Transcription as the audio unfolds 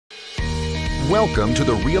Welcome to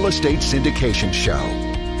the Real Estate Syndication Show.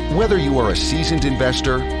 Whether you are a seasoned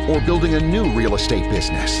investor or building a new real estate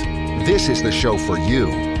business, this is the show for you.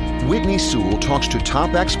 Whitney Sewell talks to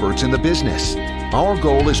top experts in the business. Our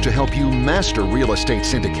goal is to help you master real estate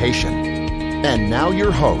syndication. And now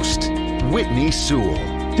your host, Whitney Sewell.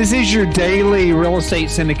 This is your daily real estate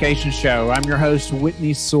syndication show. I'm your host,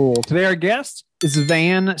 Whitney Sewell. Today, our guest is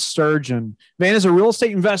Van Sturgeon. Van is a real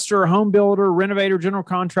estate investor, home builder, renovator, general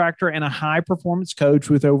contractor, and a high-performance coach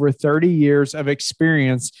with over 30 years of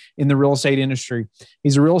experience in the real estate industry.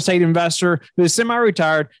 He's a real estate investor who is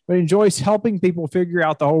semi-retired, but enjoys helping people figure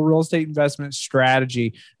out the whole real estate investment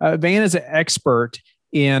strategy. Van is an expert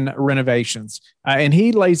in renovations. And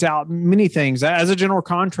he lays out many things as a general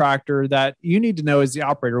contractor that you need to know as the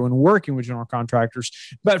operator when working with general contractors.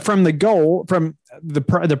 But from the goal, from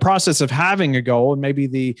the process of having a goal, and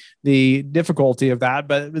maybe the difficulty of that,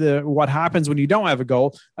 but what happens when you don't have a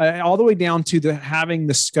goal, all the way down to having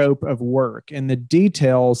the scope of work and the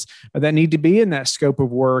details that need to be in that scope of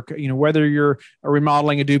work, you know, whether you're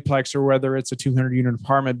remodeling a duplex or whether it's a 200-unit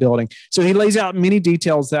apartment building. So he lays out many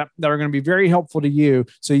details that are going to be very helpful to you,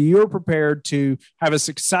 so you're prepared to have a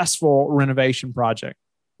successful renovation project.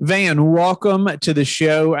 Van, welcome to the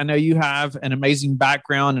show. I know you have an amazing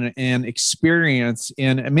background and experience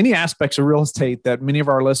in many aspects of real estate that many of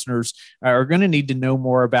our listeners are going to need to know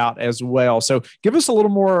more about as well. So give us a little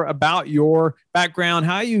more about your background,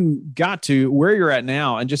 how you got to where you're at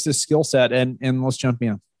now, and just this skill set, and let's jump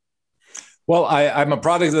in. Well, I'm a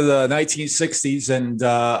product of the 1960s, and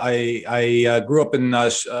I grew up in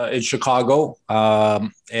Chicago,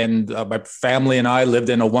 and my family and I lived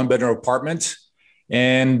in a one-bedroom apartment.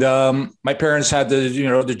 And my parents had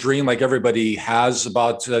the dream, like everybody has,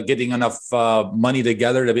 about getting enough money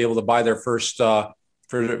together to be able to buy their first home,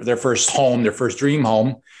 their first dream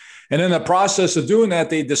home. And in the process of doing that,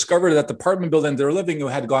 they discovered that the apartment building they're living in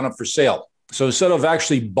had gone up for sale. So instead of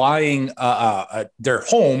actually buying their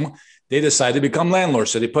home, they decided to become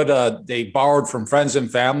landlords. So they borrowed from friends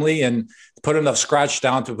and family and put enough scratch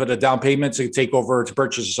down to put a down payment to take over to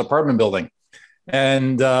purchase this apartment building.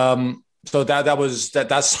 And so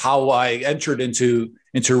that's how I entered into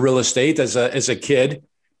real estate as a kid.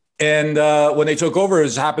 And when they took over,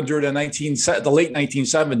 it happened during the late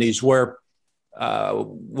 1970s, where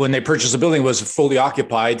when they purchased the building, it was fully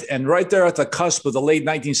occupied. And right there at the cusp of the late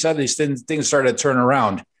 1970s, things started to turn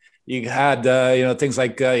around. You had, things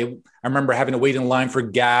like, I remember having to wait in line for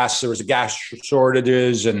gas. There was gas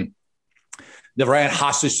shortages, and the Iran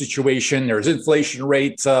hostage situation. There was inflation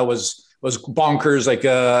rate was bonkers. Like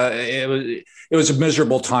it was a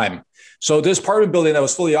miserable time. So this apartment building that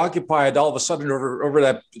was fully occupied, all of a sudden over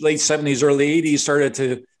that late 70s, early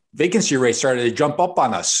 80s, vacancy rate started to jump up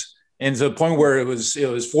on us, and to the point where it was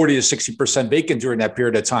 40 to 60% vacant during that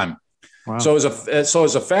period of time. Wow. So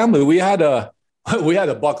as a family, we had to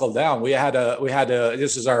buckle down.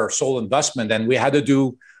 This is our sole investment, and we had to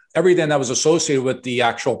do everything that was associated with the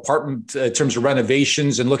actual apartment in terms of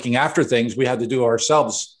renovations and looking after things. We had to do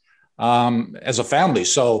ourselves as a family.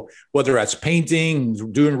 So whether that's painting,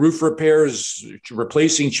 doing roof repairs,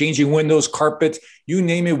 replacing, changing windows, carpet, you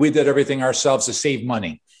name it, we did everything ourselves to save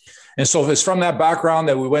money. And so it's from that background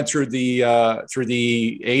that we went through the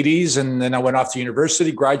 80s, and then I went off to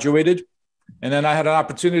university, graduated. And then I had an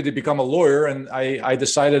opportunity to become a lawyer, and I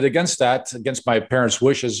decided against my parents'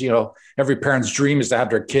 wishes. Every parent's dream is to have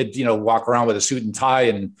their kid, walk around with a suit and tie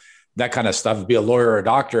and that kind of stuff, be a lawyer or a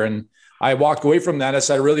doctor. And I walked away from that. I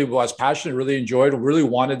said I really was passionate, really enjoyed, really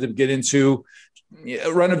wanted to get into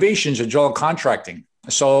renovations and general contracting.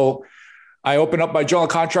 So I opened up my general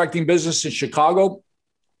contracting business in Chicago.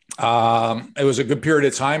 It was a good period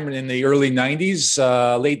of time in the early 90s,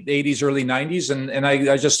 late 80s, early 90s. And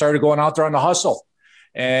I just started going out there on the hustle,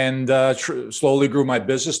 and slowly grew my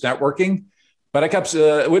business, networking. But I kept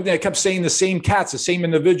saying the same cats, the same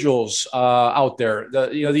individuals out there,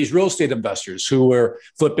 these real estate investors who were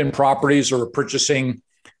flipping properties or purchasing,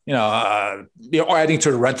 adding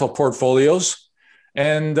to the rental portfolios.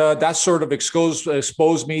 And that sort of exposed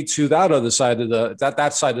me to that other side of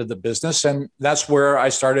that side of the business. And that's where I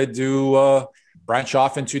started to branch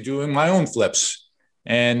off into doing my own flips.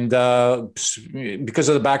 And because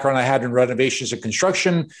of the background I had in renovations and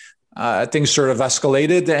construction, things sort of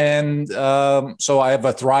escalated. And so I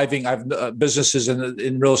have businesses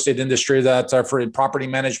in real estate industry that are for property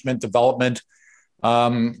management, development,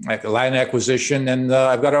 like land acquisition. And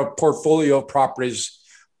I've got a portfolio of properties.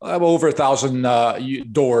 I have over 1,000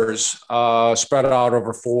 doors spread out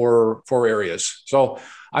over four areas. So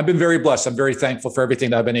I've been very blessed. I'm very thankful for everything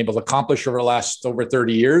that I've been able to accomplish over the last over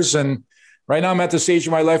 30 years. And Right now, I'm at the stage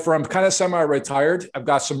of my life where I'm kind of semi-retired. I've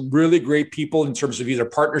got some really great people in terms of either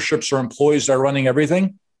partnerships or employees that are running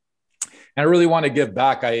everything. And I really want to give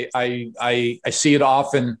back. I see it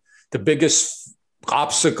often. The biggest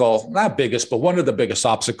obstacle, not biggest, but one of the biggest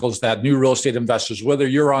obstacles that new real estate investors, whether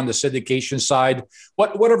you're on the syndication side,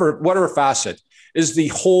 whatever facet, is the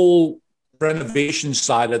whole renovation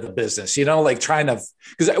side of the business, like trying to,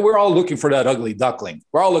 because we're all looking for that ugly duckling.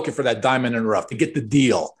 We're all looking for that diamond in the rough to get the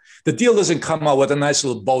deal. The deal doesn't come out with a nice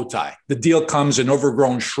little bow tie. The deal comes in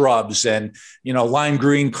overgrown shrubs and, lime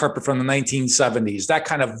green carpet from the 1970s, that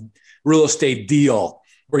kind of real estate deal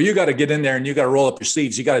where you got to get in there and you got to roll up your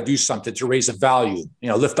sleeves. You got to do something to raise the value,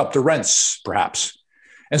 lift up the rents perhaps.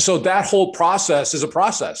 And so that whole process is a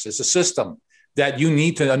process. It's a system that you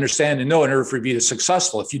need to understand and know in order for you to be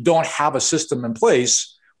successful. If you don't have a system in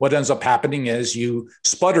place, what ends up happening is you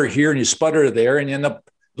sputter here and you sputter there and you end up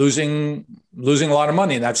losing a lot of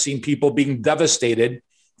money. And I've seen people being devastated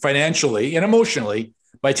financially and emotionally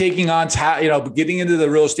by taking on, getting into the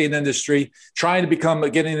real estate industry, trying to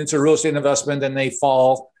getting into real estate investment, and they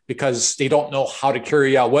fall because they don't know how to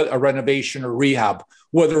carry out a renovation or rehab,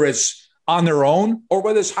 whether it's on their own or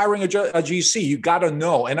whether it's hiring a GC. You got to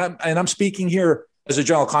know, and I'm speaking here as a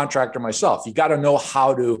general contractor myself. You got to know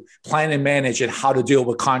how to plan and manage and how to deal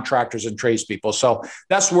with contractors and tradespeople. So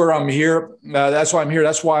that's where I'm here. That's why I'm here.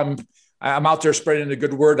 That's why I'm out there spreading the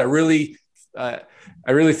good word. I really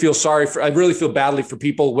feel badly for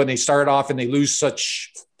people when they start off and they lose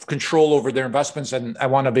such control over their investments. And I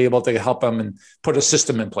want to be able to help them and put a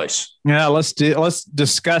system in place. Yeah, let's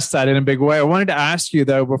discuss that in a big way. I wanted to ask you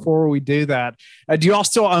though, before we do that, do you all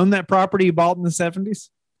still own that property you bought in the 70s?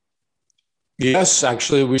 Yes,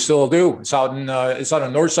 actually, we still do. It's out on the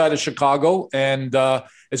north side of Chicago, and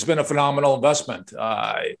it's been a phenomenal investment.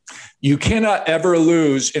 You cannot ever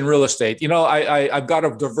lose in real estate. I've got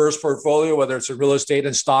a diverse portfolio, whether it's in real estate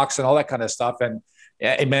and stocks and all that kind of stuff. And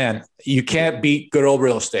man, you can't beat good old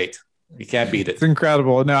real estate. You can't beat it. It's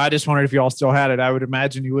incredible. No, I just wondered if you all still had it. I would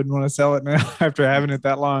imagine you wouldn't want to sell it now after having it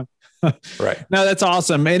that long. Right. No, that's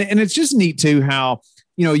awesome. And it's just neat too, how,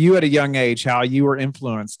 you at a young age, how you were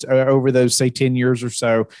influenced over those, say, 10 years or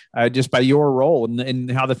so, just by your role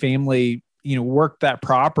and how the family, worked that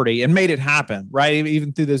property and made it happen, right?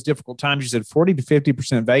 Even through those difficult times, you said 40 to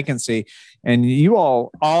 50% vacancy, and you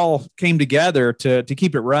all came together to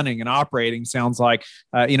keep it running and operating. Sounds like,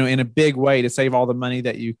 in a big way to save all the money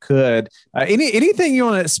that you could. Anything you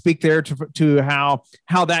want to speak there to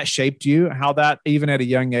how that shaped you, how that even at a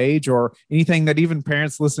young age, or anything that even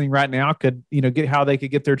parents listening right now could, get how they could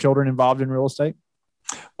get their children involved in real estate?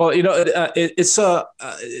 Well, it's a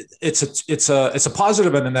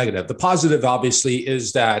positive and a negative. The positive, obviously,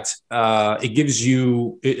 is that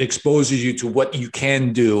it exposes you to what you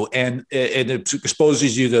can do, and it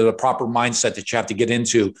exposes you to the proper mindset that you have to get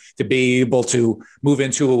into to be able to move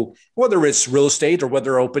into, whether it's real estate or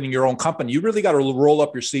whether opening your own company. You really got to roll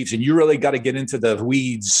up your sleeves, and you really got to get into the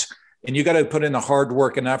weeds, and you got to put in the hard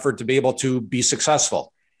work and effort to be able to be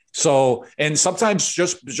successful. So, and sometimes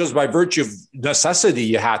just by virtue of necessity,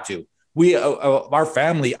 you had to. Our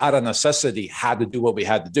family, out of necessity, had to do what we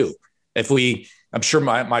had to do. I'm sure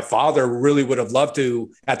my father really would have loved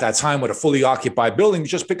to, at that time, with a fully occupied building,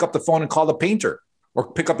 just pick up the phone and call the painter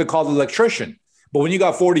or pick up and call the electrician. But when you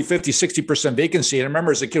got 40, 50, 60% vacancy, and I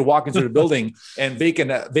remember as a kid walking through the building and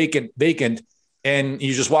vacant, and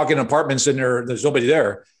you just walk in apartments and there's nobody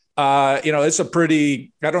there. It's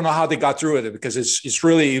I don't know how they got through it, because it's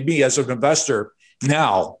really me as an investor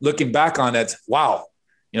now looking back on it. Wow.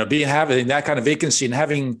 Having that kind of vacancy and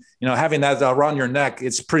having that around your neck,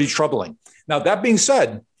 it's pretty troubling. Now, that being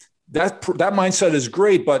said, that mindset is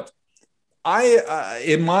great, but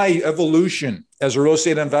in my evolution as a real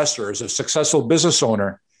estate investor, as a successful business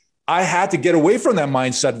owner, I had to get away from that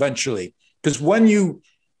mindset eventually, because when you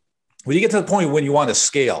get to the point when you want to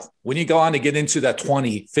scale, when you go on to get into that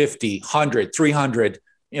 20, 50, 100, 300,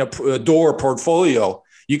 door portfolio,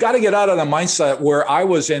 you got to get out of the mindset where I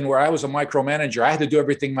was a micromanager. I had to do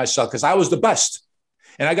everything myself because I was the best.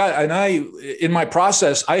 In my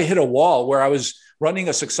process, I hit a wall where I was running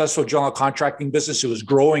a successful general contracting business. It was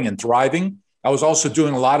growing and thriving. I was also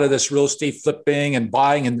doing a lot of this real estate flipping and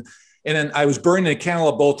buying, and then I was burning the candle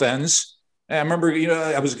at both ends. I remember,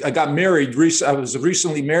 I got married. I was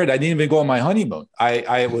recently married. I didn't even go on my honeymoon.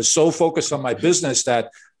 I was so focused on my business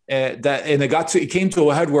that it came to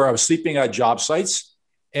a head where I was sleeping at job sites,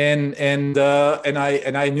 and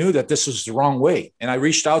I knew that this was the wrong way. And I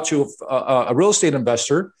reached out to a real estate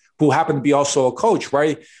investor who happened to be also a coach,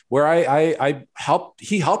 right? Where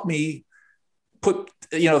he helped me put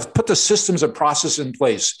the systems and process in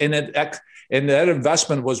place, and And that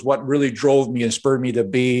investment was what really drove me and spurred me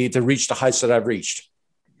to reach the heights that I've reached.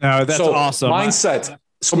 No, that's awesome. Mindset.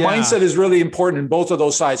 Mindset is really important in both of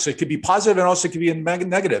those sides. So it could be positive and also it could be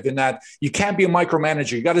negative, in that you can't be a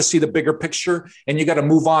micromanager. You got to see the bigger picture, and you got to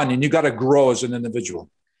move on, and you got to grow as an individual.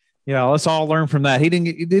 Yeah, let's all learn from that. He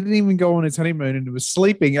didn't even go on his honeymoon and was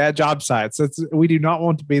sleeping at job sites. We do not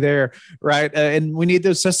want to be there, right? And we need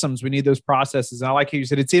those systems. We need those processes. And I like how you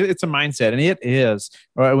said it's a mindset, and it is.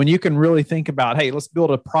 When you can really think about, hey, let's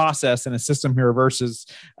build a process and a system here versus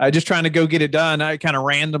just trying to go get it done kind of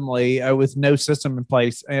randomly with no system in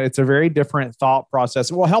place. And it's a very different thought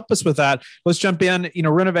process. Well, help us with that. Let's jump in.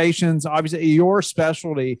 Renovations, obviously your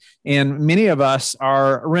specialty, and many of us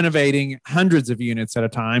are renovating hundreds of units at a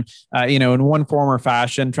time. In one form or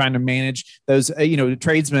fashion, trying to manage those,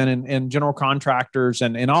 tradesmen and general contractors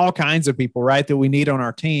and all kinds of people, right, that we need on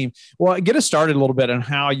our team. Well, get us started a little bit on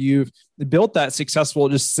how you've built that successful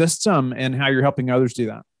just system and how you're helping others do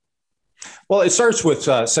that. Well, it starts with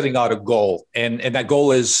setting out a goal. And that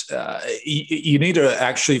goal is you need to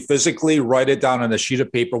actually physically write it down on a sheet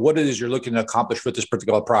of paper, what it is you're looking to accomplish with this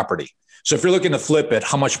particular property. So if you're looking to flip it,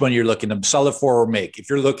 how much money you're looking to sell it for or make. If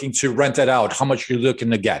you're looking to rent it out, how much you're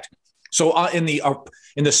looking to get. So in the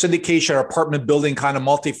syndication or apartment building kind of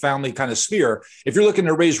multifamily kind of sphere, if you're looking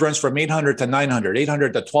to raise rents from $800 to $900,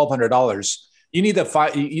 $800 to $1,200, you need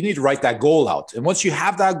to write that goal out. And once you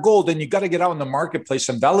have that goal, then you got to get out in the marketplace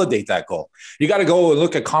and validate that goal. You got to go and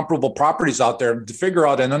look at comparable properties out there to figure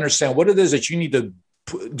out and understand what it is that you need to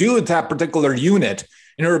do with that particular unit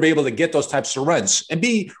in order to be able to get those types of rents. And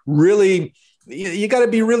you got to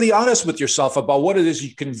be really honest with yourself about what it is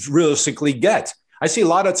you can realistically get. I see a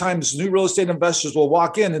lot of times new real estate investors will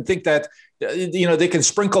walk in and think that, they can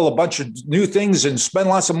sprinkle a bunch of new things and spend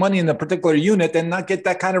lots of money in a particular unit and not get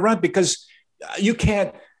that kind of rent, because you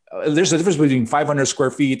can't. There's a difference between 500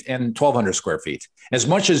 square feet and 1,200 square feet. As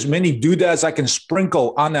much as many doodads I can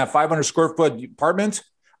sprinkle on that 500 square foot apartment,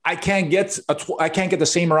 I can't get the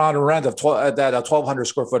same amount of rent that a 1,200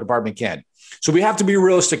 square foot apartment can. So we have to be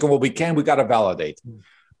realistic in what we can. We got to validate.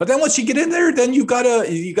 But then once you get in there, then you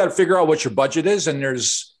gotta figure out what your budget is, and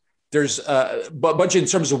there's budget in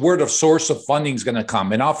terms of where the source of funding is going to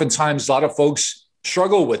come. And oftentimes, a lot of folks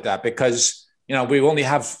struggle with that because we only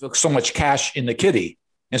have so much cash in the kitty,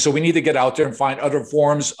 and so we need to get out there and find other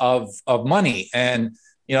forms of money. And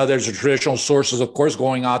there's the traditional sources, of course,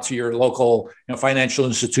 going out to your local financial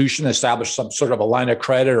institution, establish some sort of a line of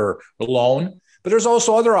credit or a loan. But there's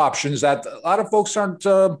also other options that a lot of folks aren't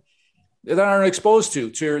exposed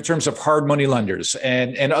to in terms of hard money lenders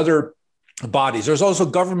and other bodies. There's also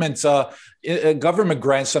government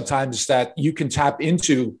grants sometimes that you can tap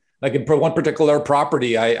into. Like in one particular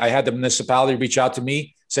property, I had the municipality reach out to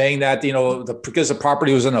me saying that, because the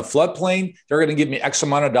property was in a floodplain, they're going to give me X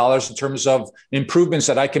amount of dollars in terms of improvements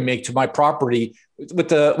that I can make to my property with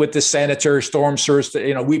the sanitary storm sewers,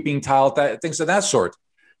 weeping tile, things of that sort.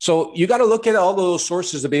 So you got to look at all those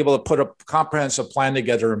sources to be able to put a comprehensive plan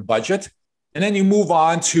together and budget. And then you move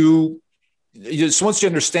on to, so once you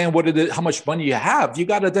understand what it is, how much money you have, you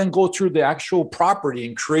got to then go through the actual property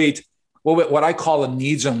and create what I call a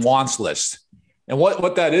needs and wants list. And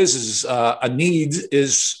what that is a need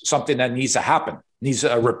is something that needs to happen, needs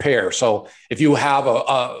a repair. So if you have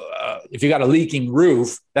if you got a leaking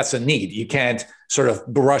roof, that's a need. You can't sort of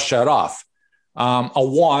brush that off. A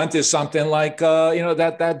want is something like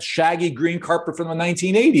that shaggy green carpet from the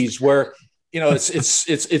 1980s, where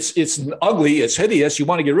it's ugly, it's hideous. You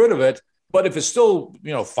want to get rid of it, but if it's still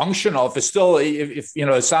functional, if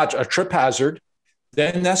it's not a trip hazard,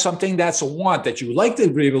 then that's something that's a want that you like to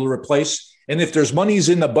be able to replace. And if there's monies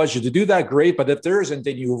in the budget to do that, great. But if there isn't,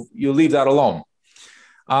 then you leave that alone.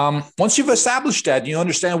 Once you've established that, you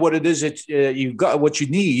understand what it is that you've got, what you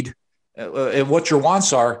need, and what your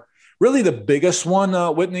wants are. Really, the biggest one,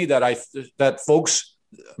 Whitney, that folks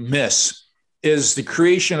miss is the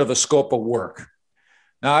creation of a scope of work.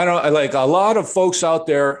 Now, I like a lot of folks out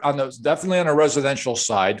there definitely on the residential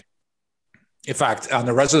side. In fact, on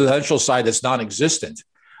the residential side, it's non-existent.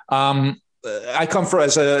 I come from,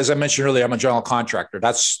 as I mentioned earlier, I'm a general contractor.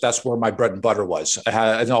 That's where my bread and butter was.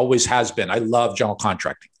 It always has been. I love general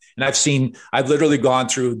contracting, and I've literally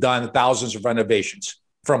done thousands of renovations,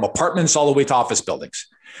 from apartments all the way to office buildings.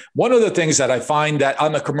 One of the things that I find that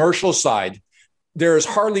on the commercial side, there is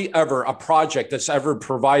hardly ever a project that's ever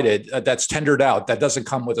provided that's tendered out that doesn't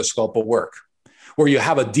come with a scope of work, where you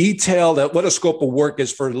have a detail that what a scope of work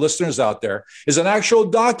is for listeners out there is an actual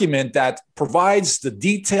document that provides the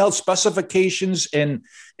detailed specifications and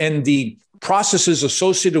the processes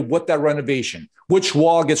associated with that renovation, which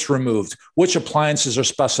wall gets removed, which appliances are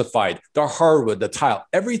specified, the hardwood, the tile,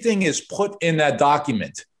 everything is put in that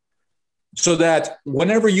document so that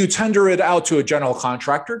whenever you tender it out to a general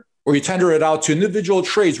contractor or you tender it out to individual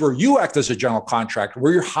trades where you act as a general contractor,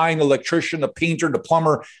 where you're hiring an electrician, a painter, the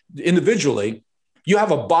plumber individually, you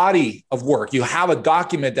have a body of work. You have a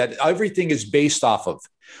document that everything is based off of.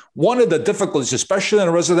 One of the difficulties, especially on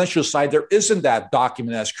the residential side, there isn't that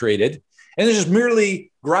document that's created. And it's just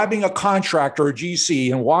merely grabbing a contractor or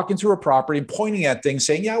GC and walking through a property and pointing at things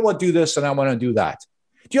saying, yeah, I want to do this and I want to do that.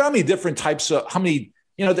 Do you know how many different types of, how many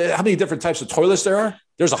different types of toilets there are?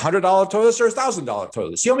 There's $100 toilets, there's $1,000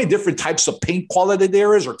 toilets. See how many different types of paint quality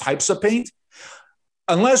there is or types of paint?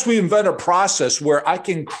 Unless we invent a process where I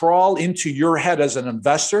can crawl into your head as an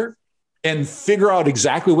investor and figure out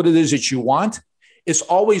exactly what it is that you want, it's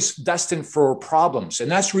always destined for problems.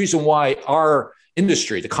 And that's the reason why our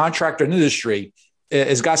industry, the contractor industry,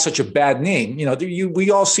 has got such a bad name.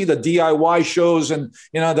 We all see the DIY shows and,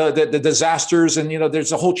 the disasters and,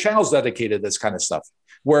 there's a whole channels dedicated to this kind of stuff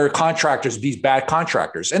where contractors, these bad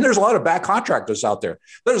contractors, and there's a lot of bad contractors out there.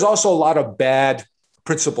 There's also a lot of bad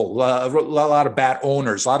principal, a lot of bad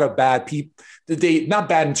owners, a lot of bad people. They not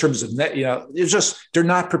bad in terms of it's just they're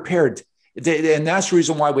not prepared, and that's the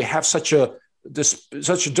reason why we have such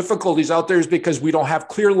difficulties out there is because we don't have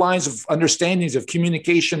clear lines of understandings of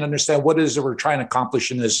communication, understand what it is that we're trying to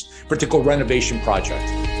accomplish in this particular renovation project.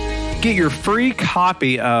 Get your free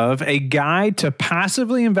copy of A Guide to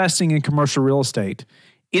Passively Investing in Commercial Real Estate.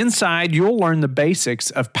 Inside, you'll learn the basics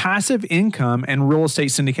of passive income and real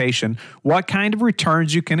estate syndication, what kind of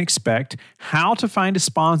returns you can expect, how to find a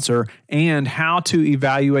sponsor, and how to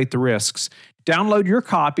evaluate the risks. Download your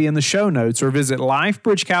copy in the show notes or visit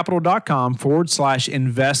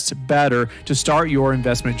lifebridgecapital.com/invest better to start your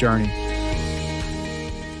investment journey.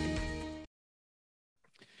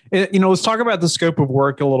 Let's talk about the scope of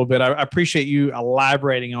work a little bit. I appreciate you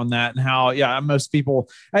elaborating on that and how, most people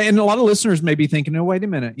and a lot of listeners may be thinking, oh, wait a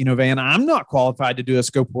minute, Van, I'm not qualified to do a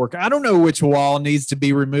scope of work. I don't know which wall needs to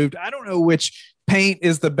be removed. I don't know which paint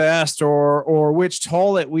is the best or which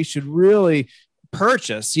toilet we should really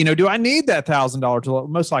purchase. Do I need that $1,000 toilet?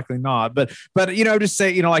 Most likely not. But just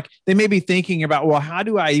say, like they may be thinking about, well, how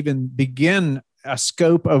do I even begin a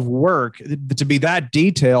scope of work to be that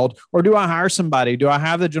detailed, or do I hire somebody? Do I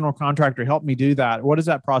have the general contractor help me do that? What does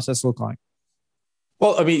that process look like?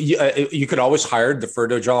 Well, I mean, you could always defer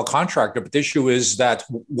to a general contractor, but the issue is that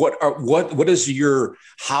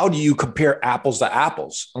how do you compare apples to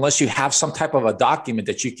apples? Unless you have some type of a document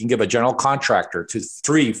that you can give a general contractor to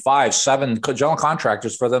 3, 5, 7 general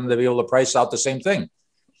contractors for them to be able to price out the same thing.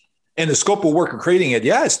 And the scope of work of creating it,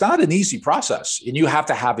 it's not an easy process. And you have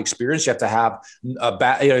to have experience. You have to have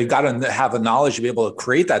you got to have the knowledge to be able to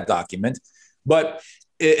create that document. But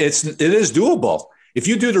it is doable. If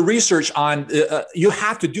you do the research on, you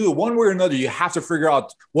have to do it one way or another. You have to figure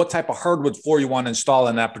out what type of hardwood floor you want to install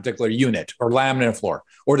in that particular unit or laminate floor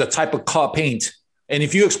or the type of paint. And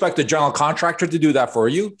if you expect a general contractor to do that for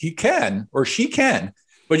you, he can or she can,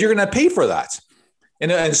 but you're going to pay for that.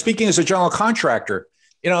 And speaking as a general contractor,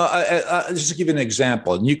 just to give you an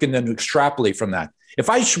example, and you can then extrapolate from that. If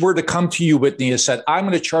I were to come to you, Whitney, and said, I'm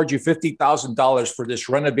going to charge you $50,000 for this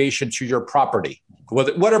renovation to your property,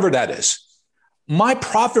 whatever that is, my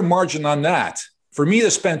profit margin on that, for me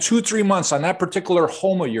to spend 2-3 months on that particular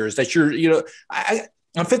home of yours, that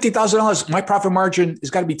on $50,000, my profit margin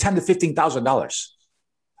has got to be $10,000 to $15,000.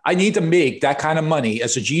 I need to make that kind of money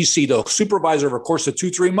as a GC, the supervisor over a course of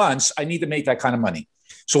 2-3 months. I need to make that kind of money.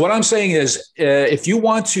 So what I'm saying is, if you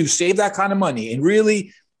want to save that kind of money and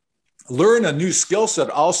really learn a new skill set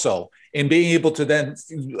also in being able to then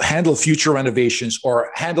handle future renovations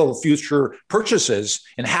or handle future purchases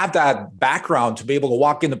and have that background to be able to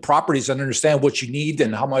walk into properties and understand what you need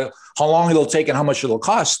and how long it'll take and how much it'll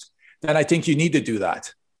cost, then I think you need to do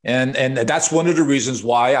that. And that's one of the reasons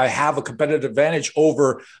why I have a competitive advantage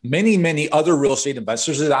over many, many other real estate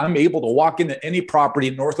investors, is that I'm able to walk into any property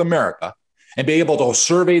in North America and be able to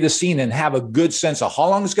survey the scene and have a good sense of how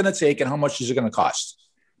long it's going to take and how much is it going to cost.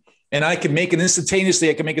 And I can make it instantaneously.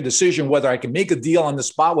 I can make a decision whether I can make a deal on the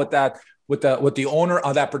spot with the owner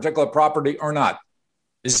of that particular property or not.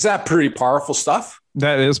 Is that pretty powerful stuff?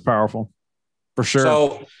 That is powerful, for sure.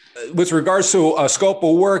 So with regards to a scope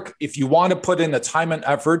of work, if you want to put in the time and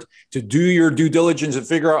effort to do your due diligence and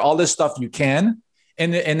figure out all this stuff, you can.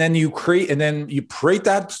 And then you create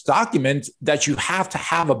that document that you have to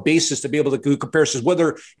have a basis to be able to do comparisons,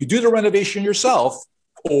 whether you do the renovation yourself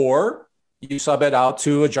or you sub it out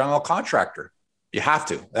to a general contractor. You have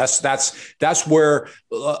to. That's where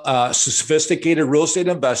sophisticated real estate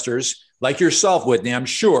investors like yourself, Whitney, I'm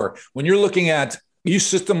sure when you're looking at, you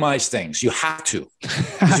systemize things. You have to.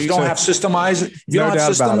 If you don't have systemized, if you don't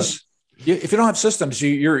have systems, if you don't have systems,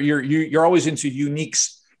 you're always into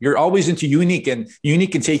uniques. You're always into unique, and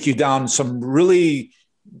unique can take you down some really,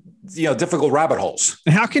 difficult rabbit holes.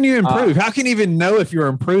 How can you improve? How can you even know if you're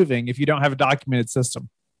improving if you don't have a documented system?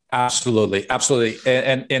 Absolutely.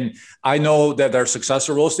 And I know that there are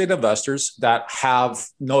successful real estate investors that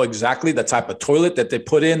know exactly the type of toilet that they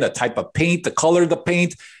put in, the type of paint, the color of the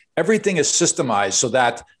paint. Everything is systemized so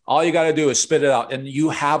that all you got to do is spit it out. And you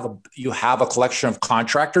have a collection of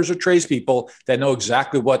contractors or tradespeople that know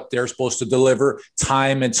exactly what they're supposed to deliver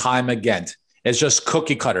time and time again. It's just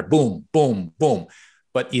cookie cutter, boom, boom, boom.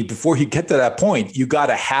 But before you get to that point, you got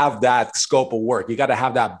to have that scope of work. You got to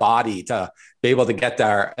have that body to be able to get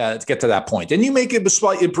there, to get to that point. And you make it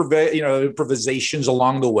slight improvisations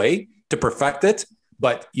along the way to perfect it,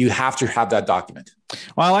 but you have to have that document.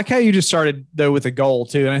 Well, I like how you just started though with a goal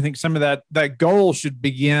too. And I think some of that goal should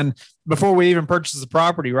begin before we even purchase the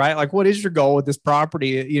property, right? Like, what is your goal with this property?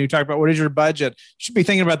 You talk about what is your budget. You should be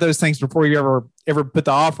thinking about those things before you ever put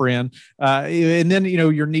the offer in. And then,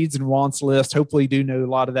 your needs and wants list, hopefully you do know a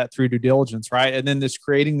lot of that through due diligence, right? And then this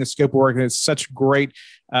creating the scope of work. And it's such great,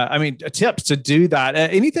 tips to do that.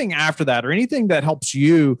 Anything after that or anything that helps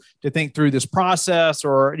you to think through this process,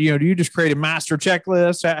 or, do you just create a master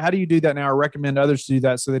checklist? How do you do that now, or recommend others to do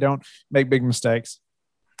that so they don't make big mistakes?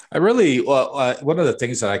 One of the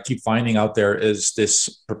things that I keep finding out there is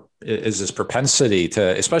this propensity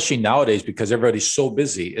to, especially nowadays, because everybody's so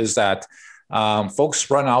busy, is that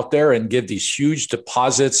folks run out there and give these huge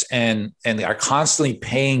deposits and they are constantly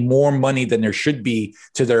paying more money than there should be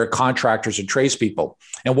to their contractors and tradespeople.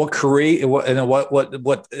 And what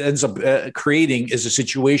ends up creating is a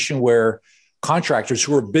situation where contractors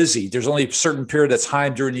who are busy, there's only a certain period of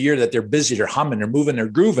time during the year that they're busy, they're humming, they're moving, they're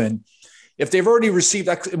grooving. If they've already received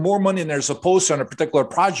more money than they're supposed to on a particular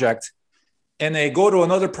project, and they go to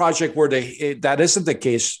another project where that isn't the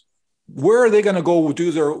case, where are they going to go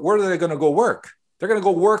where are they going to go work? They're going to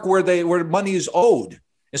go work where money is owed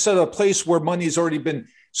instead of a place where money's already been.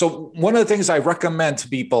 So one of the things I recommend to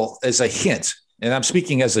people as a hint, and I'm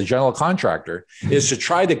speaking as a general contractor, is to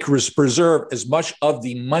try to preserve as much of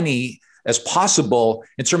the money as possible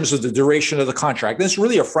in terms of the duration of the contract. And it's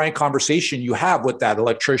really a frank conversation you have with that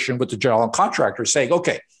electrician, with the general contractor, saying,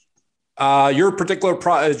 okay, your particular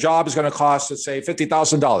job is going to cost, let's say,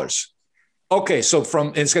 $50,000. Okay, so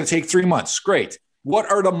it's going to take 3 months. Great.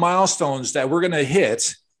 What are the milestones that we're going to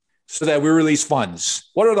hit so that we release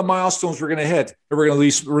funds? What are the milestones we're going to hit and we're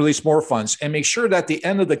going to release more funds? And make sure that at the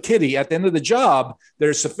end of the job,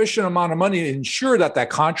 there's sufficient amount of money to ensure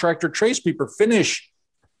that contractor tradespeople finish.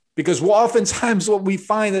 Because oftentimes what we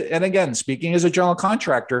find, and again, speaking as a general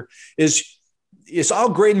contractor, is it's all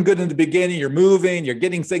great and good in the beginning. You're moving, you're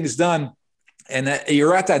getting things done, and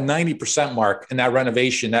you're at that 90% mark in that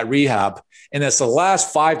renovation, that rehab. And it's the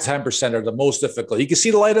last 5-10% are the most difficult. You can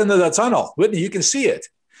see the light end of the tunnel. Whitney, you can see it.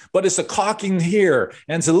 But it's a caulking here,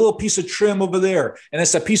 and it's a little piece of trim over there, and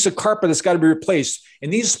it's a piece of carpet that's got to be replaced.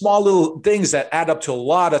 And these small little things that add up to a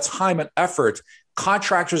lot of time and effort,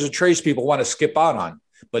 contractors and tradespeople want to skip out on.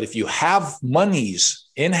 But if you have monies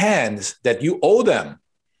in hand that you owe them,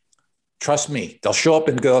 trust me, they'll show up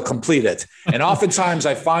and they'll complete it. And oftentimes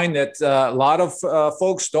I find that a lot of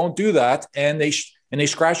folks don't do that, and they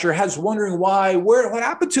scratch their heads wondering what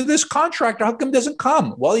happened to this contractor? How come he doesn't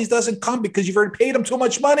come? Well, he doesn't come because you've already paid him too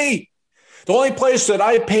much money. The only place that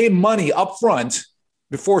I pay money up front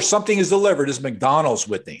before something is delivered is McDonald's,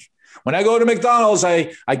 Whitney. When I go to McDonald's,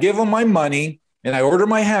 I give them my money, and I order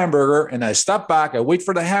my hamburger, and I step back, I wait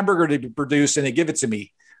for the hamburger to be produced, and they give it to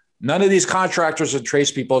me. None of these contractors and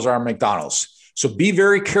tradespeople are McDonald's. So be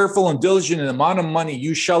very careful and diligent in the amount of money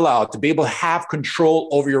you shell out to be able to have control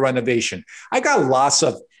over your renovation.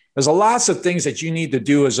 There's lots of things that you need to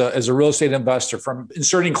do as a real estate investor, from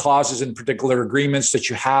inserting clauses in particular agreements that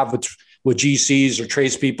you have with GCs or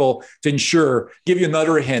tradespeople to ensure. Give you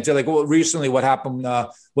another hint. Like recently what happened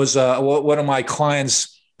was one of my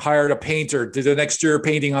clients hired a painter to do an exterior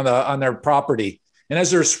painting on their property. And as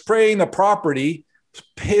they're spraying the property,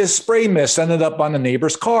 his spray mist ended up on the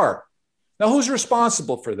neighbor's car. Now, who's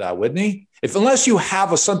responsible for that, Whitney? Unless you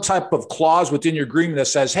have some type of clause within your agreement that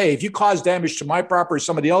says, hey, if you cause damage to my property or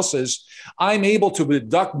somebody else's, I'm able to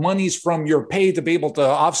deduct monies from your pay to be able to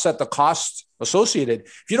offset the costs associated.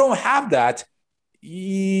 If you don't have that,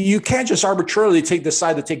 you can't just arbitrarily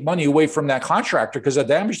decide to take money away from that contractor because of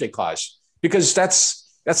the damage they caused. Because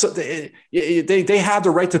they have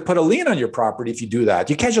the right to put a lien on your property if you do that.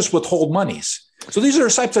 You can't just withhold monies. So these are the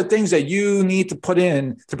types of things that you need to put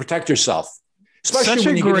in to protect yourself. especially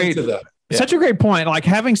when you get into the. Yeah. Such a great point. Like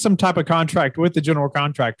having some type of contract with the general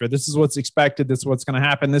contractor. This is what's expected. This is what's going to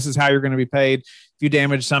happen. This is how you're going to be paid. If you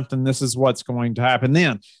damage something, this is what's going to happen.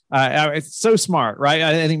 Then it's so smart, right?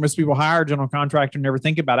 I think most people hire a general contractor and never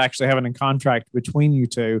think about actually having a contract between you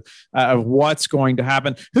two of what's going to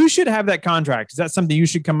happen. Who should have that contract? Is that something you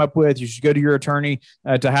should come up with? You should go to your attorney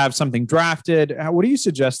to have something drafted. What do you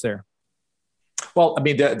suggest there? Well, I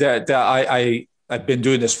mean, I've been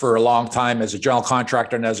doing this for a long time as a general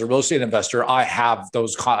contractor and as a real estate investor. I have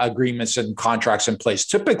those agreements and contracts in place.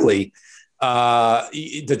 Typically,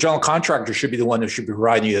 the general contractor should be the one who should be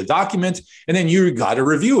providing you the document, and then you got to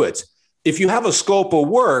review it. If you have a scope of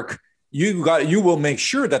work, you will make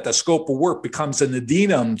sure that the scope of work becomes an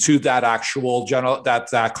addendum to that actual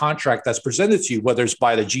that contract that's presented to you, whether it's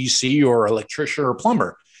by the GC or electrician or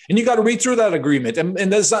plumber. And you got to read through that agreement,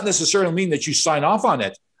 and does not necessarily mean that you sign off on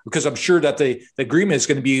it, because I'm sure that the agreement is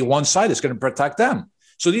going to be one side. It's going to protect them.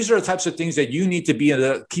 So these are the types of things that you need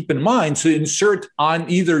to keep in mind to insert on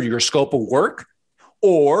either your scope of work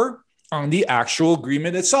or on the actual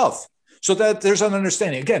agreement itself, so that there's an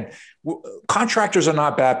understanding. Again, contractors are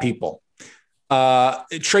not bad people.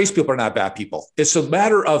 Tradespeople are not bad people. It's a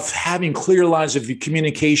matter of having clear lines of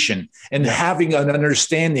communication and having an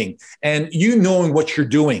understanding and you knowing what you're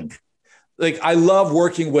doing. Like, I love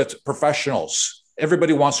working with professionals.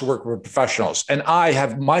 Everybody wants to work with professionals. And I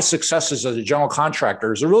have my successes as a general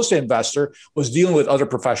contractor, as a real estate investor, was dealing with other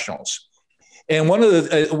professionals. And one of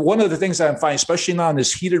the things that I'm finding, especially now in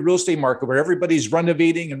this heated real estate market where everybody's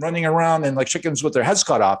renovating and running around and like chickens with their heads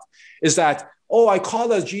cut off, is that, oh, I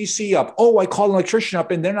called a GC up. Oh, I called an electrician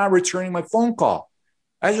up and they're not returning my phone call.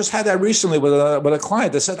 I just had that recently with a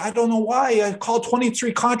client that said, I don't know why I called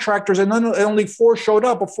 23 contractors and only 4 showed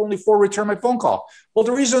up, but only 4 returned my phone call. Well,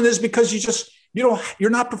 the reason is because you're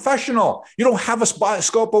not professional. You don't have a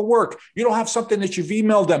scope of work. You don't have something that you've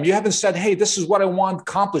emailed them. You haven't said, hey, this is what I want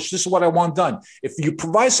accomplished. This is what I want done. If you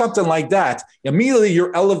provide something like that, immediately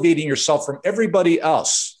you're elevating yourself from everybody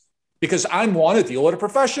else, because I want to deal with a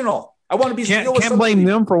professional. I want to be. Can't blame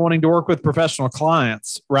them for wanting to work with professional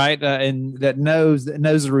clients, right? And that knows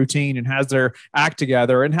the routine and has their act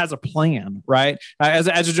together and has a plan, right? As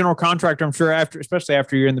a general contractor, I'm sure especially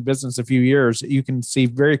after you're in the business a few years, you can see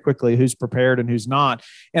very quickly who's prepared and who's not,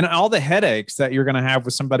 and all the headaches that you're going to have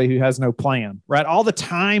with somebody who has no plan, right? All the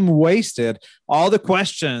time wasted, all the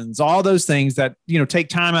questions, all those things that take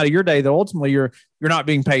time out of your day that ultimately you're not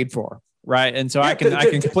being paid for. Right. And so I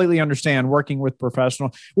can completely understand working with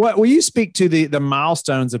professional. Will you speak to the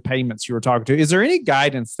milestones of payments you were talking to? Is there any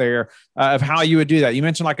guidance there of how you would do that? You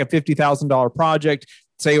mentioned like a $50,000 project,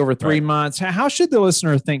 say over 3 months. How should the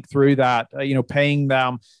listener think through that? Paying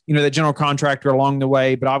them, the general contractor along the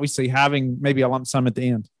way, but obviously having maybe a lump sum at the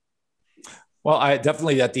end. Well, I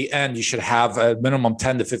definitely at the end, you should have a minimum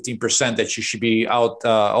 10 to 15% that you should be out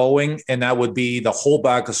owing. And that would be the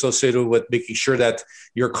holdback associated with making sure that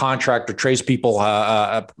your contractor tradespeople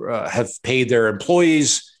have paid their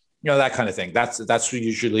employees, that kind of thing. That's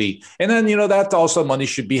usually, and then, that also money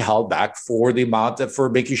should be held back for the amount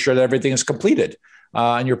for making sure that everything is completed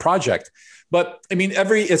on your project. But I mean,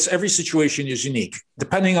 every situation is unique,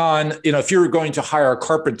 depending on, if you're going to hire a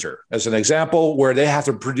carpenter, as an example, where they have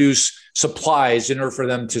to produce supplies in order for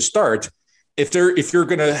them to start. If you're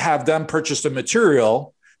going to have them purchase the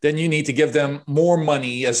material, then you need to give them more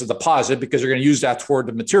money as a deposit because you're going to use that toward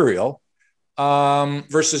the material.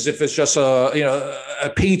 Versus if it's just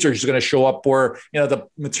a painter who's going to show up where, the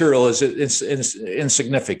material is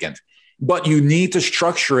insignificant, but you need to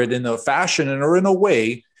structure it in a fashion or in a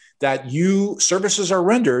way that services are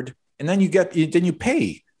rendered and then you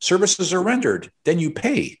pay. Services are rendered, then you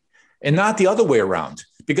pay, and not the other way around.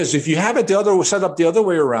 Because if you have it set up the other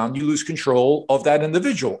way around, you lose control of that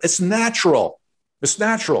individual. It's natural. It's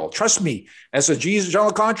natural. Trust me, as a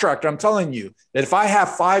general contractor, I'm telling you that if I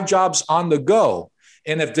have 5 jobs on the go,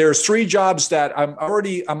 and if there's 3 jobs that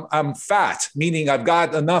I'm fat, meaning I've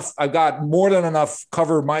got more than enough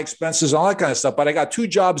cover my expenses, all that kind of stuff. But I got 2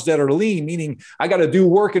 jobs that are lean, meaning I got to do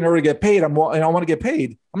work in order to get paid. I want to get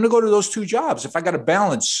paid. I'm going to go to those 2 jobs. If I got to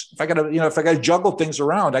balance, if I got to juggle things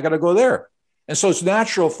around, I got to go there. And so it's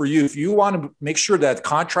natural for you, if you want to make sure that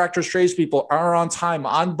contractors, tradespeople are on time,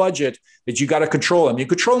 on budget, that you got to control them. You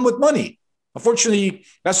control them with money. Unfortunately,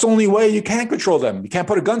 that's the only way you can control them. You can't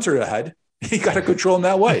put a gun to their head. You got to control them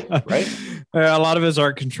that way, right? A lot of us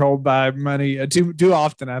are controlled by money too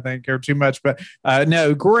often, I think, or too much. But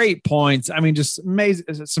no, great points. I mean, just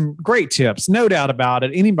amazing, some great tips, no doubt about it.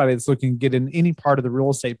 Anybody that's looking to get in any part of the real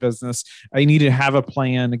estate business, you need to have a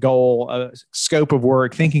plan, a goal, a scope of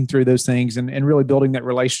work, thinking through those things, and really building that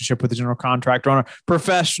relationship with the general contractor on a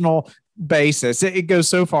professional, basis. It goes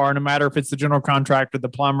so far, no matter if it's the general contractor, the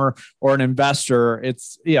plumber, or an investor.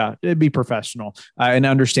 It'd be professional and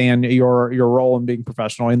understand your role in being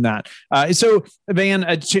professional in that. So,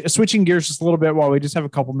 Van, switching gears just a little bit while we just have a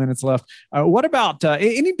couple minutes left. What about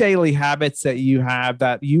any daily habits that you have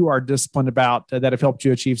that you are disciplined about that have helped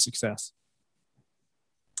you achieve success?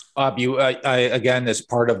 Again, as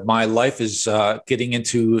part of my life is getting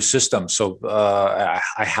into systems. So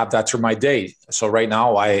I have that through my day. So right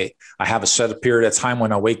now I have a set period of time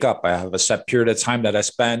when I wake up. I have a set period of time that I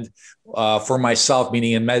spend for myself,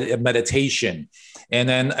 meaning in meditation. And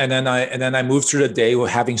then I move through the day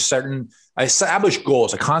with having I establish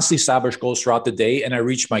goals. I constantly establish goals throughout the day, and I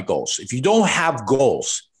reach my goals. If you don't have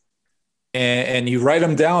goals, and you write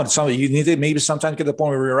them down, you need to maybe sometimes get to the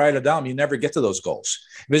point where you write it down, you never get to those goals.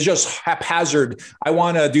 If it's just haphazard, I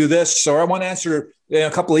want to do this, or I want to answer a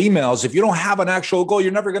couple of emails. If you don't have an actual goal,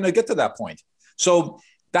 you're never going to get to that point. So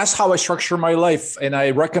that's how I structure my life. And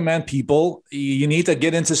I recommend people, you need to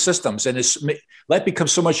get into systems, and life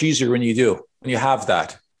becomes so much easier when you have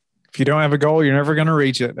that. If you don't have a goal, you're never going to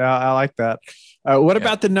reach it. I like that. What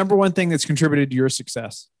about the number one thing that's contributed to your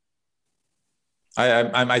success?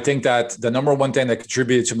 I think that the number one thing that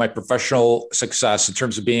contributed to my professional success in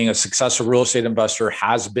terms of being a successful real estate investor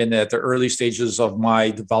has been at the early stages of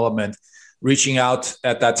my development, reaching out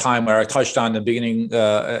at that time where I touched on the beginning,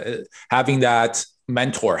 having that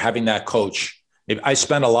mentor, having that coach. I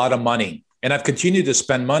spent a lot of money, and I've continued to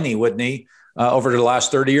spend money, Whitney, over the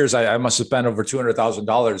last 30 years. I must have spent over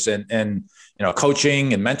 $200,000 in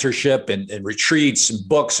coaching and mentorship and retreats and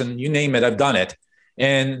books, and you name it, I've done it.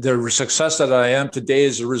 And the success that I am today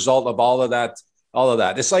is a result of all of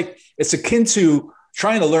that. It's akin to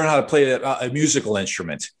trying to learn how to play a musical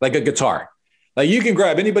instrument, like a guitar. Like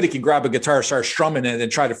anybody can grab a guitar, start strumming it,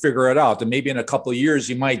 and try to figure it out. And maybe in a couple of years,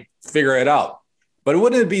 you might figure it out. But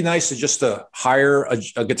wouldn't it be nice to hire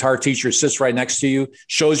a guitar teacher who sits right next to you,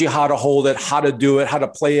 shows you how to hold it, how to do it, how to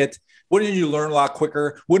play it? Wouldn't you learn a lot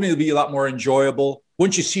quicker? Wouldn't it be a lot more enjoyable?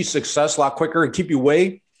 Wouldn't you see success a lot quicker and keep you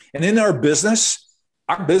away? And in our business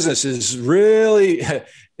is really,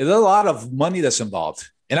 there's a lot of money that's involved.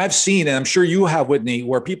 And I've seen, and I'm sure you have, Whitney,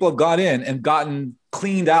 where people have got in and gotten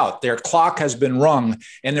cleaned out. Their clock has been rung,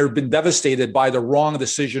 and they've been devastated by the wrong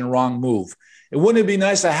decision, wrong move. And wouldn't it be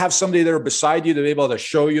nice to have somebody there beside you to be able to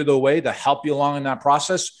show you the way, to help you along in that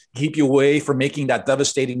process, keep you away from making that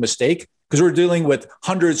devastating mistake? Because we're dealing with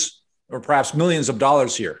hundreds or perhaps millions of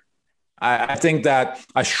dollars here. I think that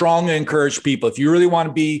I strongly encourage people, if you really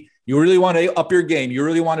want to up your game, you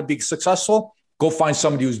really want to be successful, go find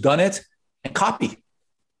somebody who's done it and copy.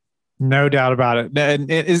 No doubt about it. And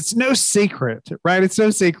it's no secret, right? It's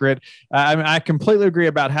no secret. I completely agree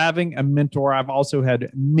about having a mentor. I've also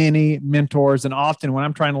had many mentors, and often when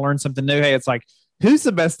I'm trying to learn something new, hey, it's like, who's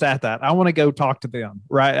the best at that? I want to go talk to them,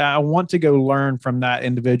 right? I want to go learn from that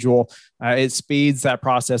individual. It speeds that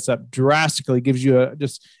process up drastically, gives you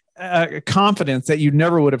a confidence that you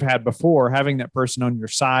never would have had before, having that person on your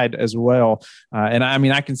side as well. And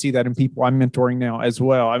I can see that in people I'm mentoring now as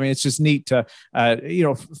well. I mean, it's just neat to,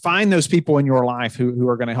 find those people in your life who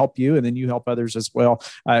are going to help you, and then you help others as well,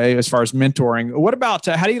 as far as mentoring. What about,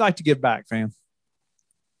 how do you like to give back, Van?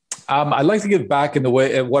 I like to give back in the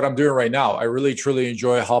way of what I'm doing right now. I really, truly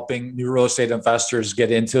enjoy helping new real estate investors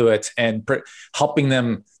get into it and helping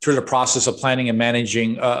them through the process of planning and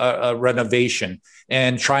managing a renovation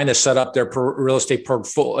and trying to set up their real estate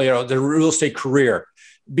portfolio, their real estate career,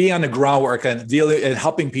 being on the groundwork and dealing and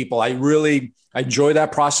helping people. I enjoy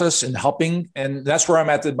that process and helping. And that's where I'm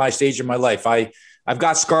at my stage in my life. I've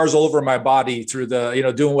got scars all over my body through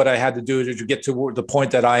doing what I had to do to get to the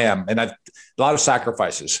point that I am. And I've a lot of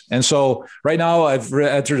sacrifices. And so right now I've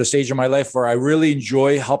entered a stage in my life where I really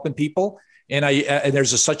enjoy helping people. And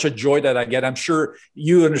there's such a joy that I get. I'm sure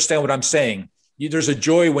you understand what I'm saying. There's a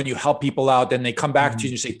joy when you help people out and they come back to you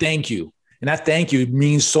and you say, thank you. And that thank you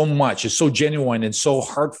means so much. It's so genuine and so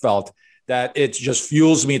heartfelt that it just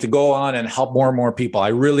fuels me to go on and help more and more people.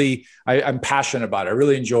 I'm passionate about it. I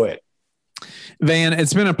really enjoy it. Van,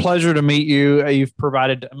 it's been a pleasure to meet you. You've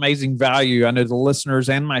provided amazing value. I know the listeners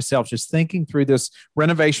and myself just thinking through this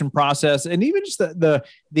renovation process, and even just the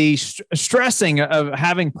stressing of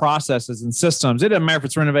having processes and systems. It doesn't matter if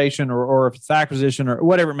it's renovation or if it's acquisition or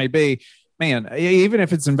whatever it may be. Man, even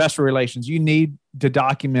if it's investor relations, you need to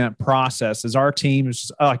document processes. Our team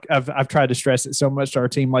is I've tried to stress it so much to our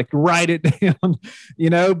team, like write it down,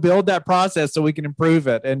 build that process so we can improve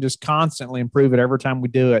it and just constantly improve it every time we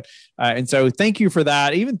do it. And so thank you for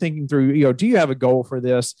that. Even thinking through, do you have a goal for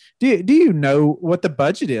this? Do you know what the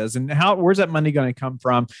budget is and where's that money going to come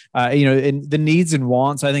from? And the needs and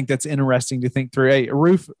wants. I think that's interesting to think through. Hey, a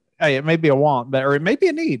roof hey, it may be a want, or it may be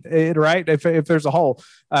a need, right? If there's a hole.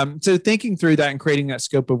 So thinking through that and creating that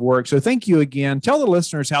scope of work. So thank you again. Tell the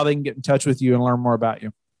listeners how they can get in touch with you and learn more about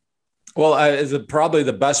you. Well, probably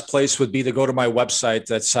the best place would be to go to my website.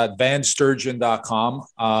 That's at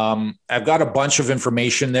vansturgeon.com. I've got a bunch of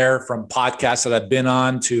information there, from podcasts that I've been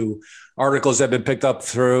on to articles that have been picked up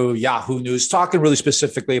through Yahoo News, talking really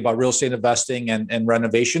specifically about real estate investing and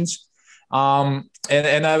renovations. And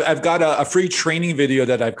I've got a free training video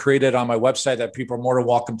that I've created on my website that people are more than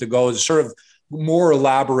welcome to go. It sort of more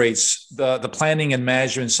elaborates the planning and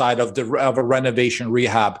management side of a renovation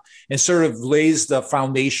rehab, and sort of lays the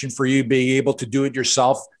foundation for you being able to do it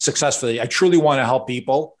yourself successfully. I truly want to help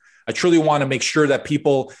people. I truly want to make sure that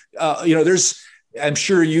people, I'm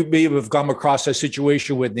sure you may have come across a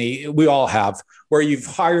situation with me. We all have, where you've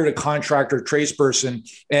hired a contractor, tradesperson,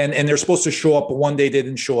 and they're supposed to show up, but one day they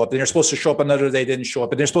didn't show up. And they're supposed to show up another day, they didn't show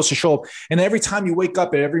up. And they're supposed to show up. And every time you wake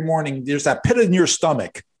up and every morning, there's that pit in your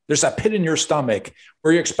stomach. There's that pit in your stomach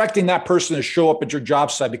where you're expecting that person to show up at your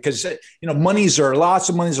job site, because lots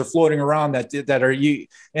of monies are floating around that are you,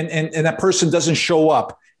 and that person doesn't show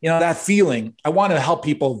up. That feeling, I want to help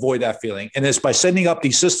people avoid that feeling. And it's by setting up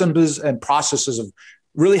these systems and processes of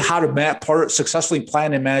really how to successfully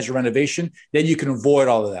plan and manage a renovation, then you can avoid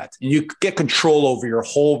all of that. And you get control over your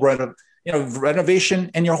whole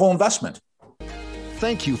renovation and your whole investment.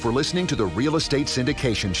 Thank you for listening to the Real Estate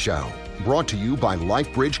Syndication Show, brought to you by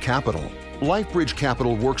LifeBridge Capital. LifeBridge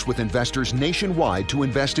Capital works with investors nationwide to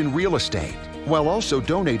invest in real estate, while also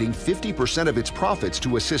donating 50% of its profits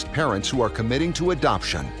to assist parents who are committing to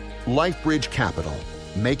adoption. LifeBridge Capital,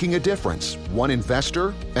 making a difference, one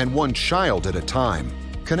investor and one child at a time.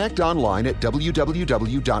 Connect online at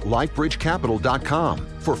www.lifebridgecapital.com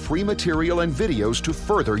for free material and videos to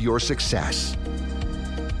further your success.